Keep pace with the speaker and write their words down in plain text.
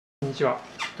にちは。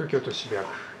東京都渋谷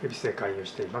区恵比寿で開業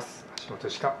しています橋本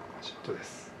歯科橋本で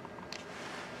す。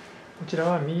こちら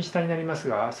は右下になります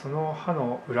が、その歯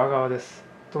の裏側です。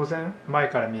当然前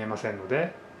から見えませんの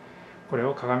で、これ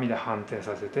を鏡で反転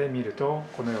させてみると、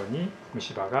このように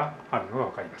虫歯があるのが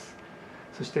分かります。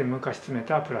そして昔詰め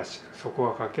たプラスチック、底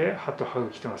が欠け歯と歯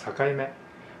茎との境目、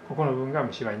ここの部分が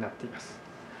虫歯になっています。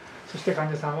そして患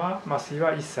者さんは麻酔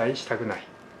は一切したくない、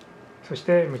そし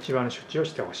て虫歯の処置を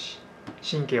してほしい、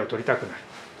神経を取りたくない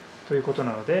ということ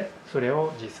なので、それ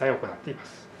を実際行っていま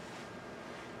す。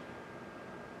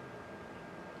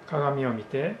鏡を見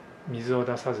て水を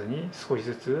出さずに少し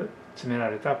ずつ詰めら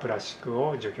れたプラスチック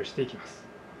を除去していきます。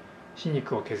歯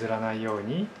肉を削らないよう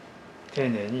に丁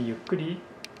寧にゆっくり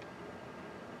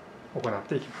行っ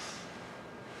ていきます。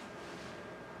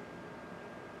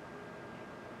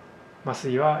麻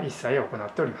酔は一切行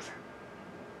っておりません。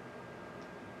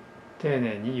丁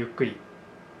寧にゆっくり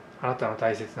あなたの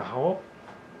大切な歯を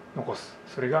残す、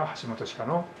それが橋本歯科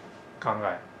の考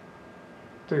え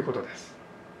ということです。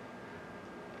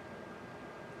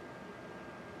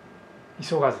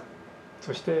急がず、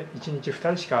そして1日2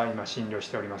人しか今診療し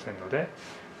ておりませんので、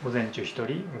午前中1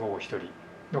人午後1人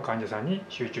の患者さんに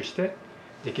集中して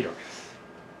できるわけです。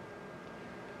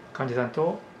患者さん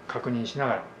と確認しな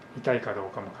がら、痛いかど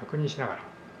うかも確認しながら、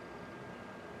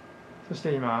そし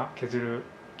て今削る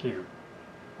器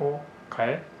具を変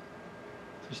え、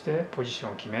そしてポジショ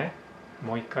ンを決め、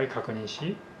もう一回確認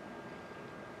し、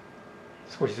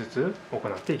少しずつ行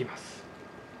っていきます。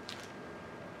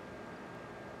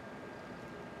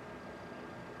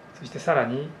そしてさら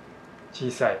に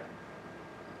小さい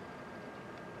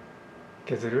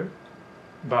削る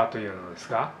バーというのです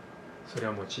が、それ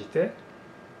を用いて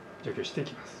除去してい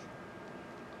きます。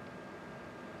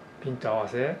ピンと合わ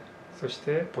せ、そし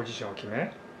てポジションを決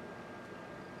め、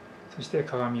そして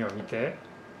鏡を見て、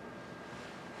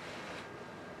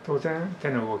当然手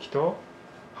の動きと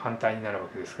反対になるわ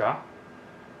けですが、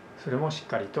それもしっ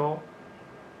かりと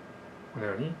この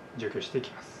ように除去してい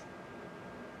きます。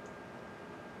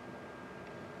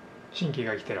神経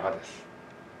が生きている歯です。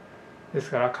です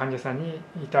から患者さんに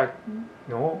痛い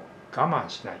のを我慢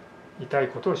しない、痛い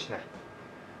ことをしない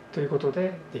ということ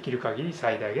で、できる限り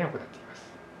最大限行ってい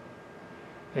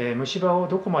ます。虫歯を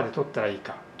どこまで取ったらいい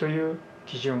かという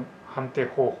基準、判定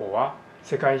方法は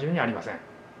世界中にありません。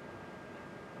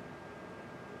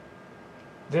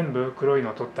全部黒いの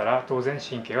を取ったら当然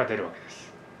神経が出るわけで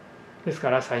す。です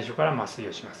から最初から麻酔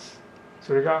をします。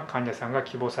それが患者さんが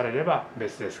希望されれば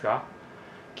別ですが、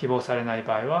希望されない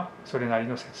場合はそれなり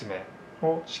の説明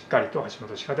をしっかりと橋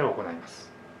本歯科で行います。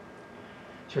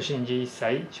初診時一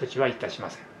切処置はいたし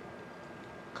ません。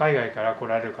海外から来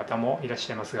られる方もいらっし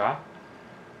ゃいますが、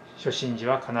初診時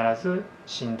は必ず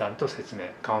診断と説明、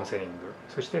カウンセリング、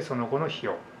そしてその後の費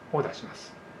用を出しま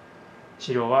す。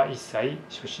治療は一切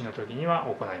初診の時には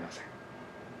行いません。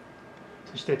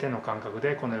そして手の感覚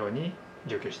でこのように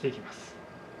除去していきます。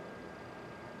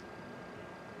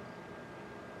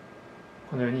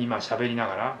このように今喋りな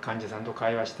がら患者さんと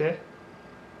会話して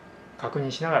確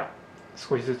認しながら、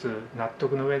少しずつ納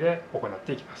得の上で行っ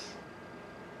ていきます。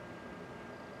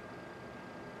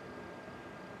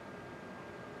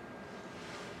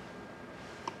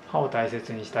歯を大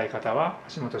切にしたい方は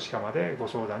橋本歯科までご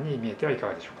相談に見えてはいか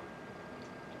がでしょうか。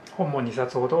本も2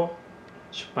冊ほど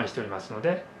出版しておりますの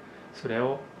で、それ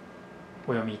を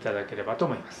お読みいただければと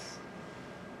思います。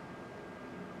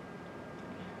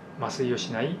麻酔を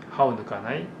しない歯を抜か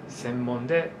ない専門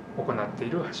で行ってい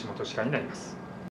る橋本歯科になります。